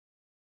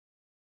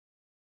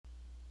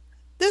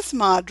This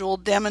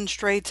module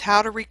demonstrates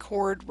how to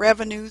record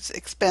revenues,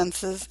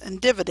 expenses,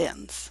 and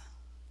dividends.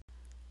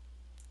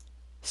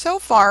 So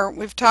far,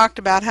 we've talked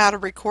about how to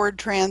record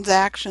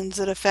transactions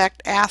that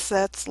affect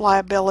assets,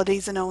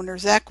 liabilities, and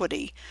owner's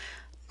equity.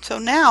 So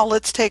now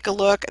let's take a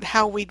look at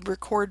how we'd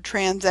record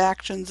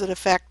transactions that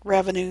affect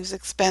revenues,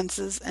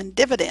 expenses, and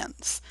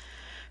dividends.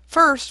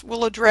 First,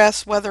 we'll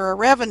address whether a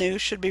revenue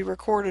should be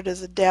recorded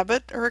as a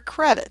debit or a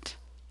credit.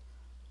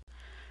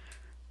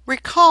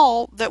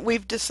 Recall that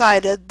we've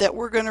decided that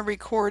we're going to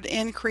record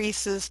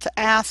increases to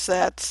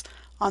assets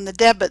on the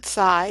debit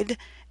side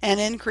and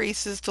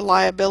increases to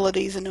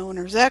liabilities and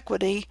owner's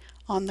equity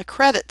on the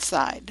credit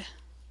side.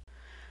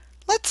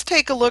 Let's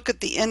take a look at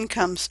the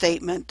income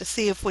statement to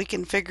see if we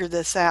can figure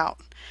this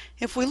out.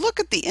 If we look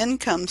at the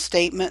income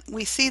statement,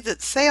 we see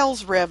that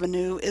sales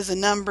revenue is a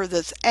number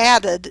that's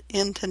added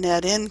into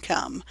net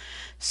income.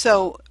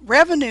 So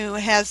revenue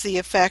has the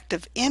effect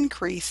of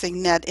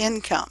increasing net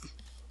income.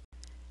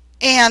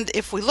 And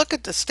if we look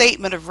at the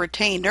statement of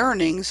retained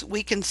earnings,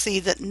 we can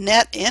see that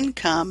net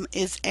income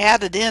is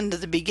added into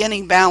the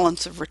beginning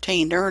balance of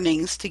retained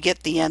earnings to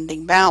get the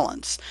ending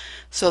balance.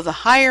 So the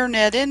higher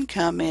net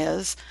income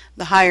is,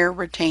 the higher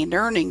retained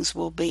earnings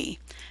will be.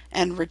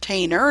 And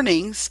retained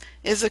earnings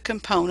is a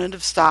component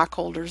of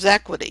stockholders'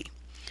 equity.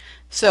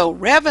 So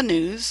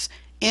revenues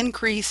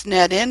increase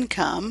net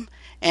income,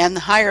 and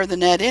the higher the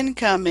net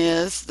income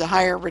is, the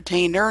higher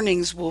retained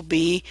earnings will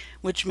be,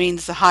 which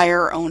means the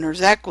higher owner's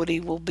equity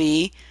will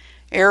be.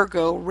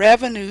 Ergo,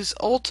 revenues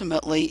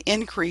ultimately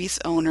increase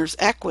owner's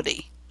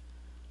equity.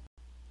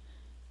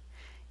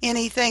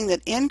 Anything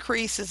that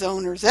increases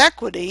owner's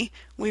equity,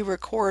 we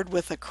record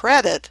with a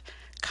credit.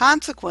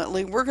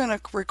 Consequently, we're going to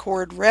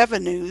record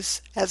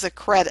revenues as a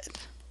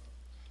credit.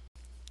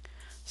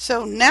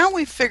 So now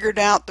we've figured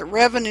out that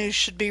revenues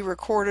should be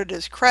recorded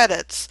as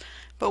credits,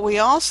 but we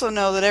also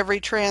know that every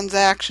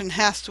transaction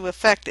has to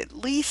affect at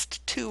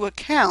least two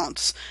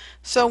accounts.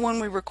 So when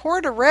we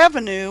record a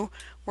revenue,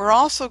 we're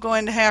also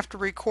going to have to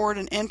record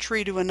an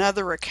entry to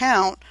another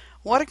account.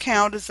 What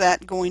account is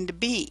that going to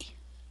be?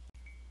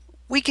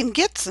 We can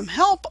get some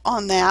help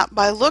on that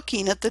by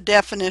looking at the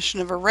definition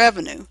of a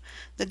revenue.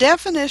 The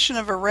definition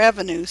of a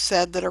revenue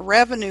said that a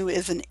revenue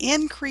is an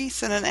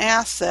increase in an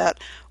asset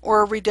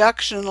or a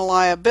reduction in a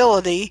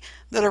liability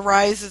that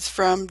arises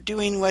from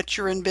doing what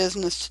you're in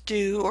business to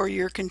do or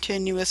your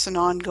continuous and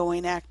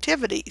ongoing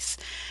activities.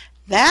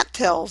 That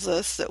tells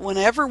us that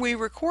whenever we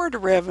record a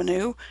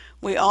revenue,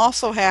 we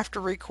also have to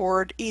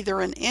record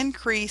either an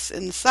increase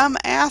in some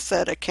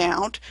asset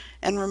account,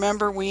 and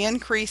remember we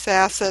increase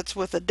assets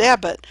with a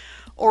debit,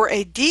 or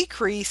a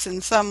decrease in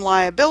some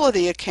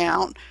liability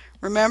account.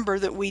 Remember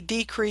that we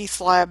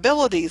decrease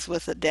liabilities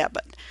with a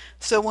debit.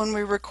 So when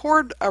we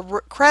record a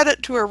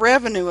credit to a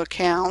revenue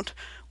account,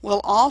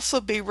 we'll also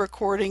be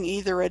recording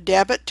either a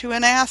debit to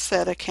an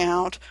asset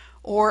account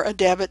or a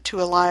debit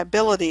to a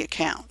liability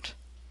account.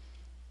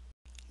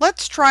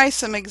 Let's try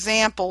some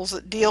examples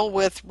that deal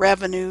with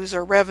revenues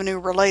or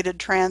revenue-related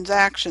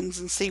transactions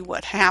and see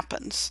what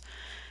happens.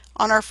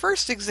 On our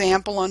first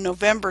example, on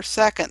November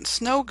 2nd,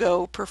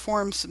 SnowGo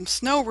performed some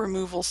snow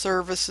removal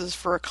services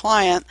for a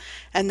client,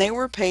 and they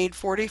were paid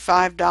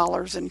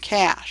 $45 in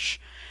cash.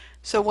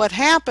 So what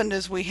happened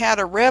is we had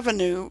a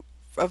revenue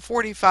of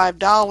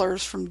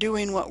 $45 from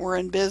doing what we're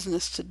in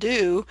business to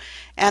do,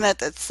 and at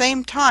the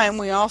same time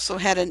we also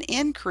had an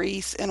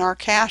increase in our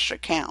cash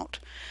account.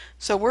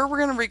 So we're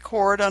going to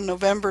record on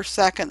November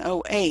 2nd,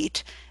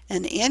 2008,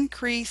 an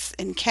increase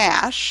in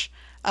cash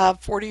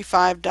of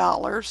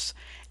 $45,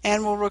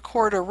 and we'll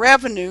record a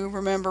revenue.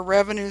 Remember,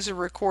 revenues are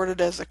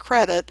recorded as a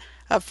credit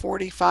of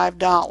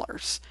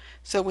 $45.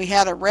 So we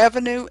had a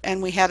revenue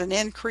and we had an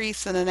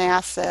increase in an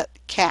asset,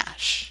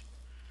 cash.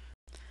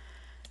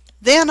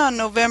 Then on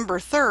November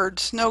 3rd,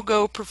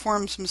 SnowGo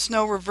performed some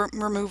snow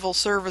removal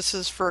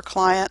services for a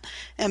client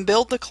and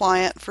billed the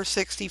client for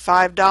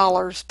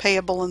 $65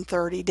 payable in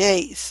 30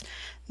 days.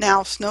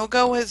 Now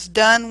SnowGo has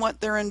done what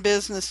they're in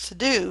business to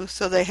do,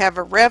 so they have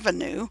a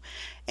revenue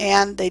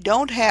and they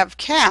don't have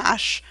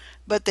cash,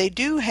 but they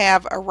do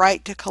have a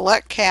right to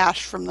collect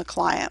cash from the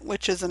client,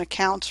 which is an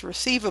accounts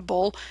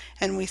receivable,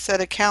 and we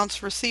said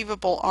accounts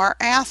receivable are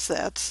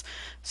assets.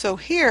 So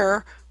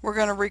here we're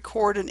going to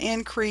record an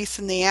increase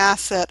in the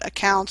asset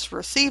accounts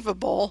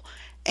receivable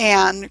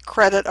and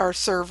credit our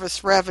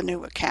service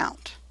revenue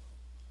account.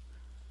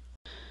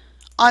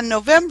 On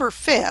November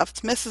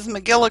 5th, Mrs.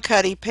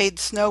 McGillicuddy paid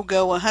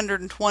SnowGo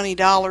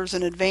 $120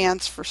 in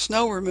advance for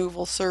snow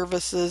removal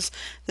services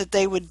that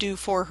they would do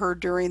for her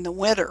during the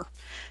winter.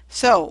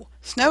 So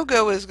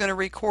SnowGo is going to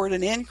record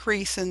an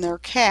increase in their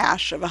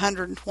cash of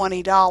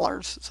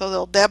 $120, so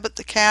they'll debit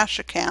the cash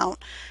account.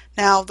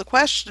 Now the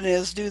question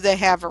is, do they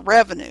have a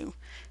revenue?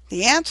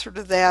 The answer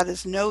to that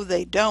is no,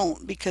 they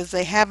don't, because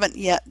they haven't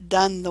yet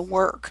done the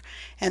work.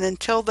 And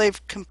until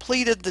they've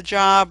completed the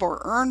job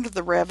or earned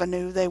the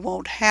revenue, they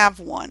won't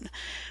have one.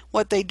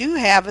 What they do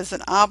have is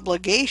an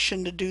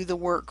obligation to do the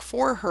work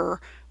for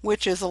her,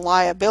 which is a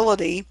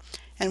liability.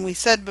 And we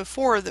said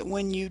before that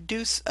when you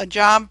do a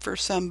job for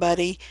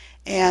somebody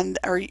and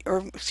or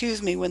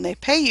excuse me, when they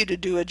pay you to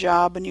do a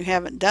job and you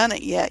haven't done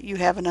it yet, you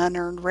have an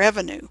unearned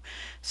revenue.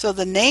 So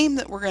the name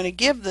that we're going to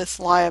give this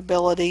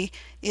liability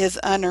is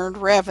unearned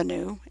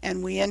revenue,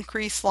 and we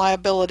increase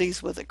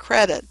liabilities with a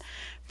credit.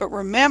 But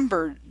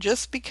remember,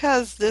 just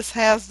because this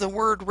has the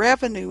word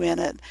revenue in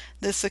it,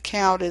 this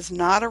account is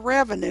not a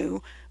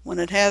revenue. When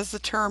it has the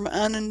term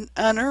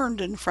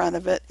unearned in front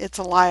of it, it's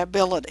a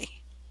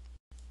liability.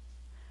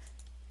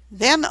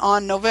 Then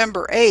on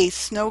November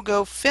 8th,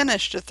 SnowGo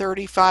finished a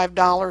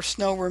 $35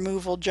 snow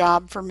removal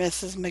job for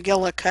Mrs.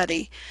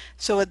 McGillicuddy.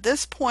 So at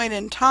this point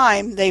in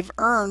time, they've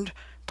earned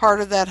part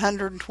of that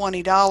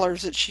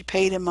 $120 that she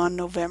paid him on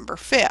November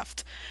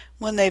 5th.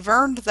 When they've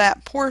earned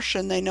that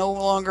portion, they no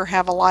longer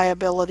have a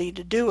liability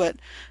to do it.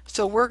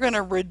 So we're going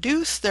to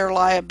reduce their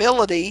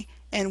liability,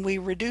 and we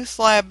reduce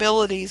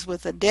liabilities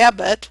with a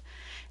debit,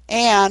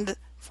 and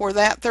for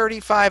that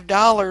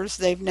 $35,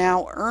 they've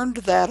now earned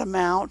that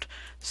amount.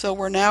 So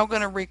we're now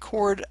going to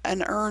record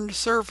an earned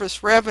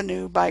service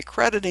revenue by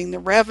crediting the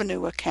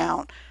revenue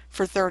account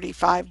for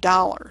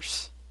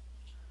 $35.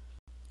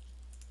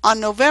 On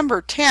November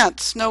 10th,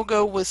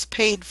 SnowGo was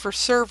paid for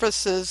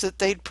services that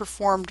they'd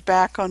performed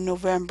back on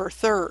November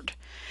 3rd.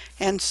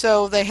 And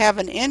so they have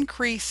an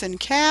increase in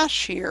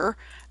cash here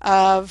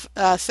of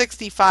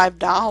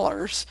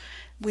 $65.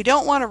 We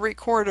don't want to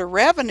record a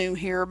revenue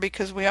here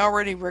because we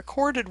already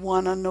recorded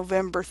one on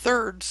November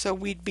 3rd, so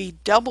we'd be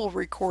double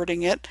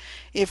recording it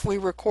if we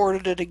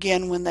recorded it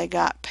again when they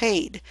got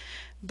paid.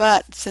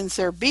 But since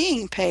they're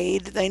being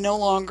paid, they no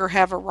longer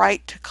have a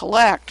right to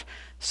collect,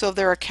 so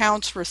their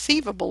accounts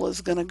receivable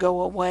is going to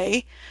go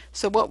away.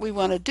 So what we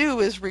want to do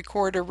is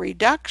record a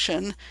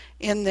reduction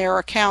in their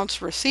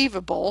accounts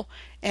receivable,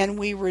 and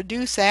we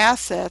reduce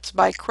assets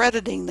by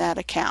crediting that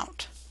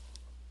account.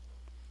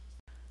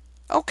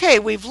 Okay,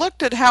 we've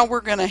looked at how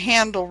we're going to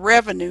handle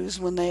revenues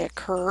when they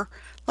occur.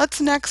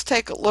 Let's next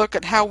take a look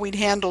at how we'd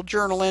handle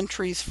journal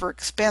entries for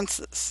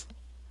expenses.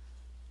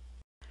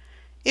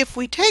 If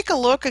we take a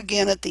look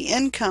again at the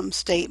income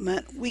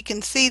statement, we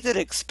can see that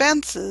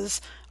expenses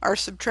are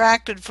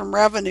subtracted from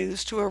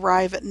revenues to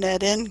arrive at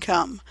net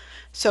income.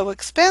 So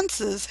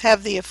expenses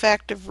have the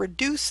effect of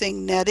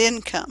reducing net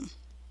income.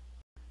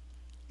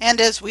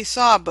 And as we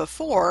saw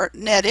before,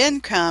 net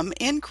income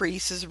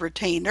increases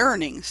retained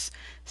earnings.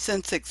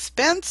 Since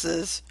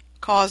expenses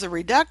cause a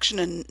reduction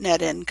in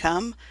net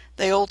income,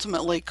 they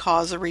ultimately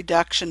cause a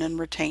reduction in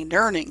retained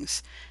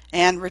earnings.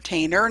 And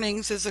retained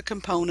earnings is a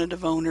component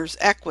of owner's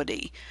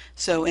equity.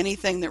 So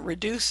anything that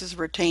reduces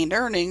retained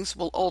earnings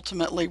will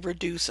ultimately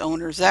reduce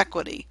owner's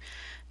equity.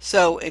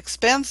 So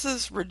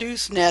expenses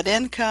reduce net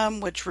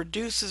income, which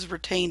reduces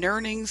retained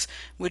earnings,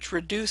 which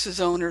reduces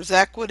owner's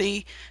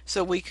equity.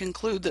 So we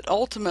conclude that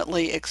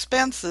ultimately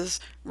expenses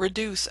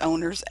reduce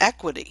owner's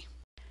equity.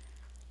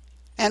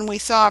 And we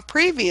saw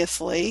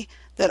previously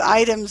that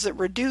items that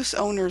reduce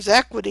owner's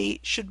equity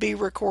should be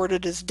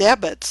recorded as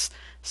debits.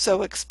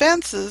 So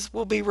expenses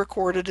will be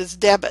recorded as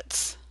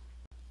debits.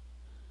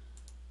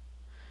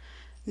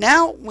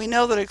 Now we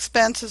know that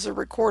expenses are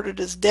recorded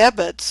as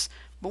debits,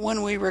 but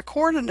when we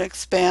record an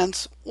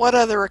expense, what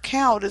other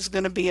account is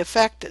going to be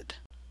affected?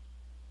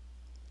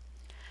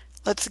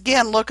 Let's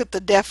again look at the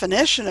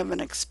definition of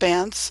an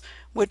expense,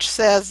 which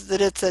says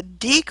that it's a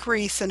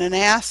decrease in an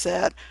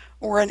asset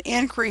or an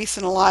increase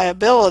in a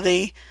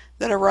liability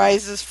that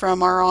arises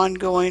from our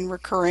ongoing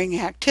recurring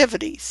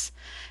activities.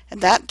 And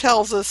that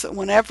tells us that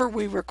whenever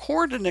we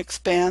record an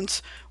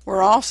expense,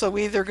 we're also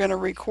either going to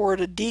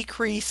record a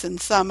decrease in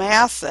some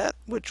asset,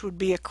 which would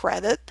be a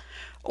credit,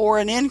 or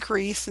an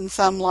increase in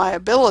some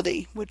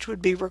liability, which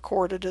would be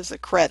recorded as a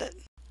credit.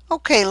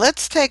 Okay,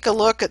 let's take a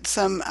look at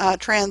some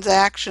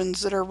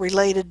transactions that are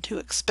related to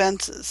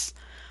expenses.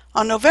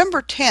 On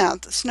November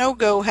 10th,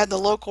 SnowGo had the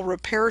local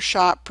repair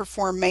shop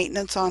perform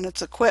maintenance on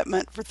its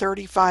equipment for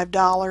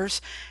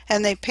 $35,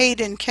 and they paid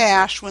in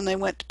cash when they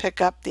went to pick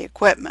up the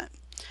equipment.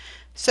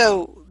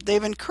 So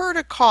they've incurred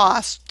a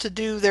cost to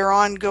do their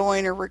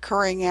ongoing or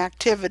recurring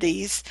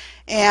activities,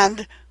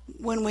 and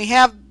when we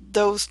have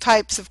those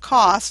types of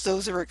costs,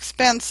 those are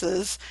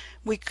expenses,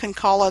 we can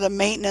call it a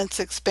maintenance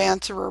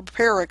expense or a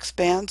repair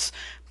expense,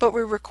 but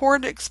we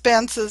record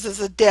expenses as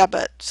a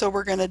debit, so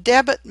we're going to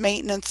debit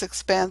maintenance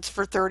expense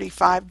for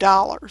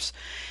 $35.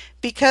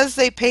 Because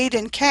they paid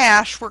in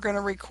cash, we're going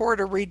to record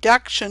a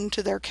reduction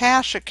to their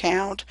cash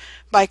account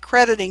by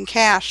crediting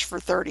cash for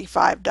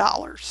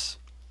 $35.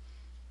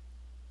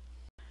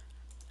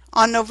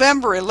 On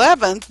November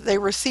 11th, they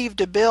received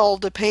a bill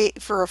to pay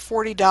for a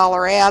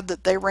 $40 ad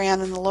that they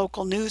ran in the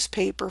local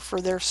newspaper for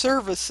their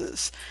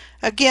services.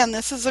 Again,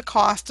 this is a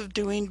cost of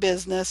doing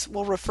business.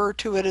 We'll refer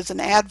to it as an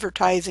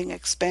advertising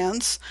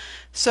expense.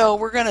 So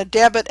we're going to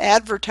debit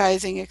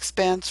advertising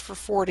expense for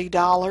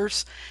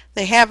 $40.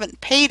 They haven't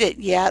paid it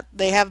yet.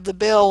 They have the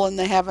bill and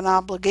they have an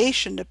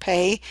obligation to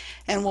pay,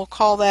 and we'll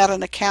call that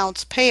an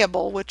accounts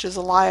payable, which is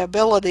a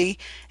liability,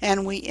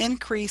 and we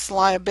increase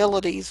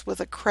liabilities with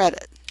a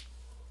credit.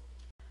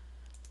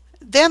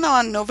 Then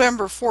on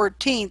November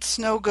 14th,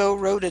 SnowGo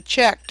wrote a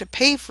check to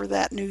pay for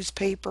that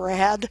newspaper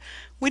ad.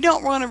 We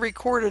don't want to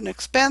record an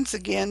expense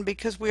again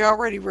because we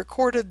already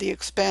recorded the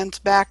expense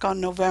back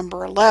on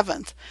November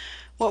 11th.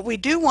 What we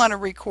do want to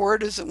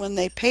record is that when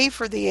they pay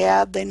for the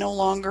ad, they no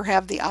longer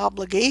have the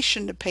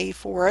obligation to pay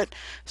for it,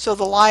 so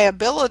the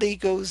liability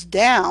goes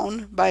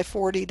down by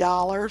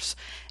 $40,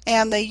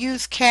 and they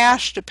use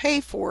cash to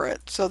pay for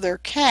it, so their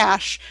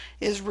cash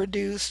is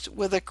reduced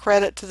with a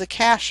credit to the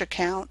cash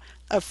account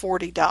of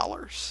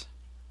 $40.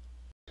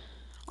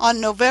 On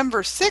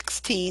November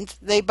 16th,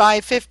 they buy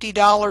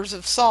 $50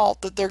 of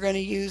salt that they're going to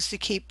use to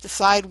keep the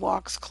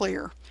sidewalks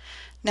clear.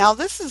 Now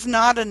this is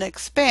not an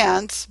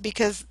expense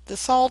because the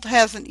salt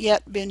hasn't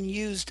yet been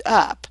used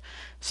up.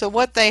 So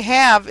what they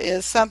have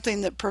is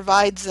something that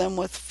provides them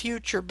with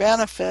future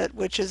benefit,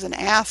 which is an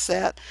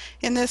asset.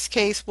 In this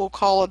case, we'll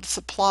call it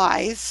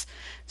supplies.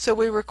 So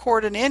we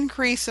record an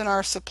increase in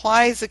our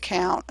supplies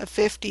account of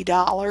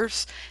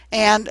 $50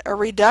 and a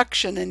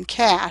reduction in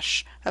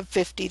cash of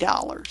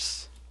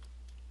 $50.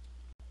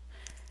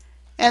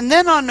 And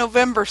then on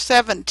November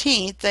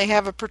 17th, they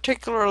have a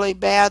particularly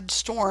bad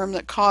storm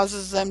that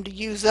causes them to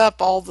use up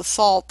all the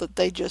salt that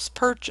they just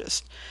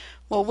purchased.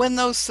 Well, when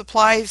those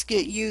supplies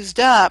get used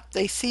up,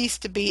 they cease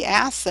to be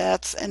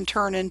assets and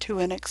turn into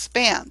an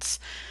expense.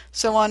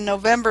 So on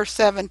November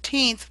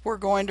 17th, we're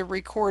going to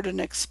record an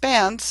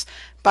expense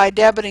by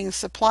debiting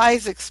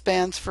supplies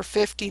expense for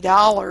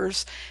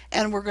 $50,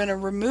 and we're going to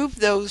remove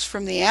those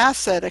from the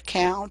asset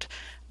account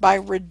by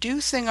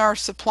reducing our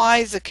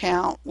supplies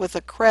account with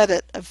a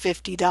credit of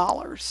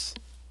 $50.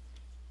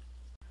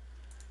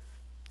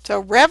 So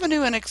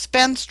revenue and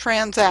expense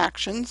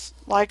transactions,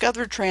 like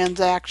other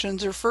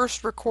transactions, are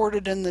first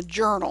recorded in the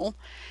journal,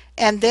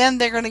 and then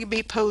they're going to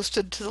be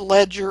posted to the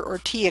ledger or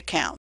T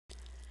account.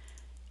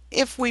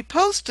 If we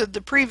posted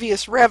the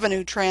previous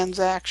revenue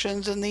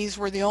transactions, and these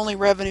were the only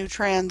revenue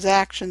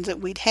transactions that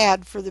we'd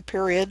had for the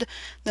period,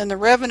 then the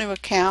revenue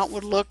account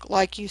would look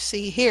like you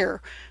see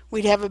here.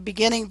 We'd have a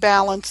beginning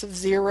balance of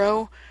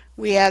 $0.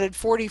 We added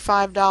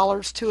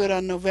 $45 to it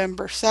on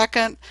November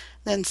 2nd,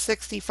 then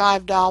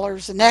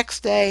 $65 the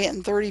next day,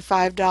 and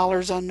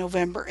 $35 on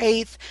November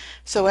 8th.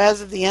 So as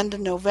of the end of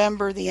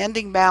November, the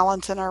ending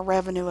balance in our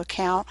revenue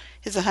account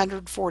is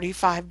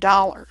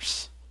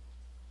 $145.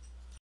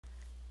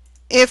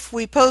 If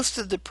we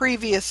posted the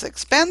previous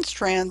expense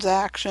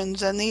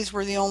transactions, and these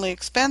were the only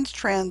expense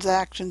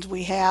transactions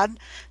we had,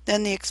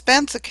 then the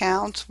expense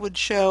accounts would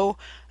show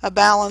a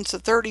balance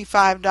of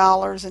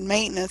 $35 in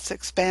maintenance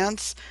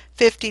expense,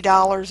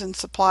 $50 in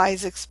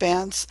supplies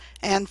expense,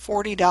 and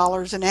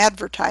 $40 in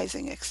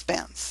advertising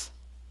expense.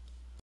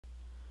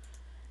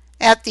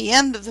 At the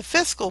end of the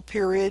fiscal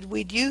period,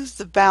 we'd use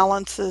the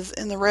balances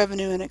in the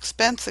revenue and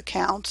expense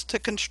accounts to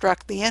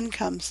construct the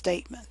income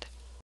statement.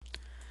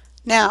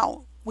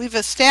 Now, we've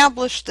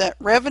established that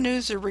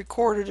revenues are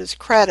recorded as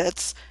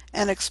credits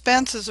and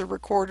expenses are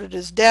recorded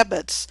as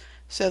debits.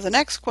 So the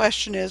next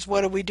question is,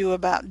 what do we do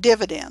about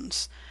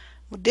dividends?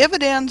 Well,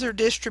 dividends are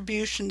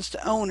distributions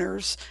to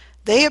owners.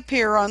 They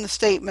appear on the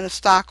statement of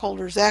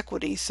stockholders'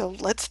 equity. So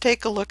let's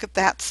take a look at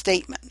that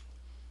statement.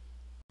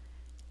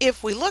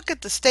 If we look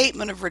at the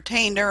statement of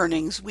retained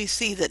earnings, we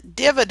see that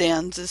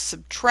dividends is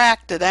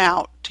subtracted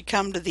out to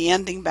come to the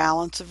ending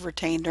balance of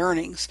retained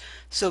earnings.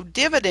 So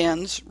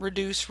dividends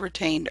reduce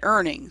retained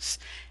earnings,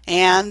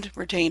 and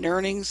retained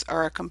earnings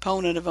are a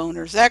component of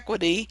owner's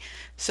equity.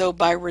 So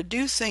by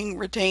reducing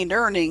retained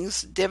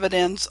earnings,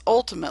 dividends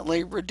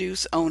ultimately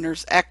reduce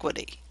owner's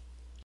equity.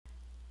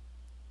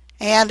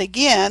 And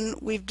again,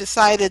 we've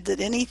decided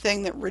that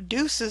anything that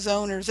reduces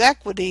owner's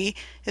equity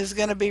is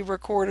going to be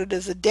recorded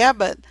as a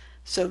debit.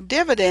 So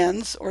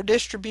dividends, or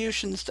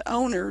distributions to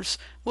owners,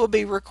 will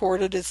be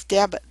recorded as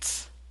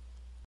debits.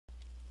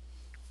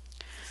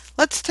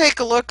 Let's take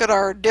a look at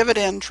our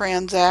dividend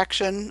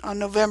transaction. On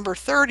November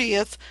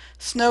 30th,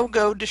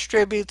 SnowGo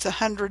distributes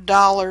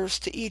 $100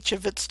 to each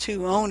of its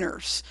two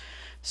owners.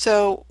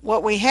 So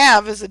what we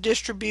have is a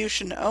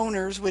distribution to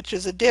owners, which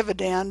is a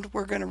dividend.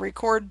 We're going to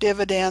record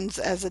dividends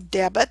as a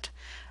debit,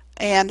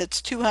 and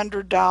it's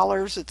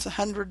 $200. It's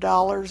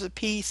 $100 a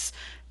piece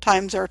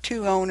times our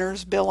two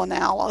owners, Bill and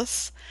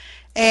Alice,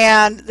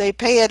 and they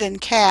pay it in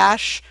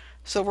cash,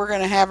 so we're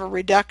going to have a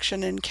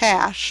reduction in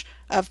cash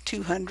of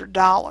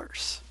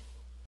 $200.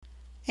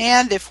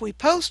 And if we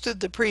posted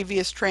the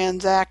previous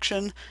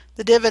transaction,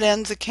 the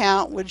dividends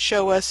account would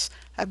show us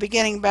a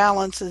beginning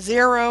balance of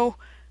 $0.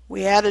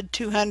 We added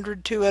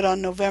 $200 to it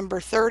on November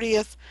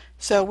 30th,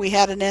 so we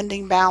had an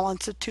ending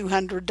balance of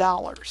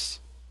 $200.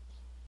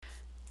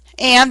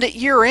 And at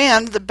year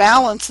end, the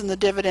balance in the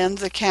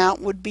dividends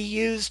account would be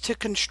used to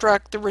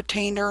construct the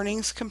retained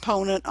earnings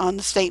component on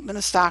the statement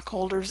of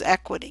stockholders'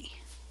 equity.